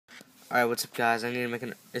Alright, what's up guys? I need to make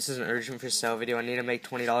this is an urgent for sale video. I need to make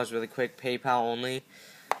 $20 really quick, PayPal only.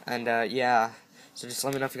 And yeah, so just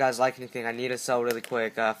let me know if you guys like anything. I need to sell really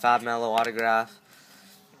quick. Fab Melo autograph,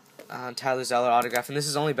 Tyler Zeller autograph, and this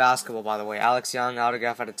is only basketball by the way. Alex Young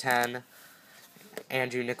autograph out of 10.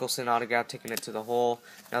 Andrew Nicholson autograph, taking it to the hole.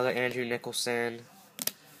 Another Andrew Nicholson.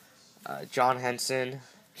 John Henson.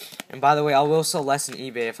 And by the way, I will sell less than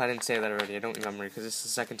eBay if I didn't say that already. I don't remember because this is the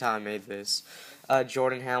second time I made this.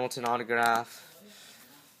 Jordan Hamilton autograph.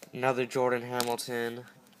 Another Jordan Hamilton.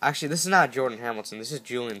 Actually, this is not Jordan Hamilton. This is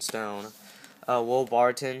Julian Stone. Will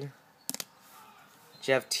Barton.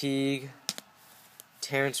 Jeff Teague.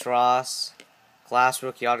 Terrence Ross. Glass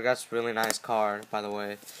rookie autographs. Really nice card, by the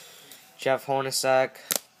way. Jeff Hornacek.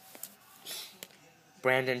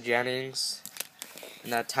 Brandon Jennings.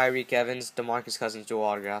 And Tyreek Evans, DeMarcus Cousins dual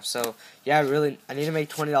autograph. So yeah, I need to make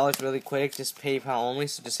 $20 really quick, just PayPal only.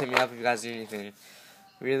 So just hit me up if you guys need anything.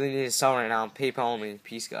 Really need to sell right now, PayPal only.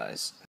 Peace, guys.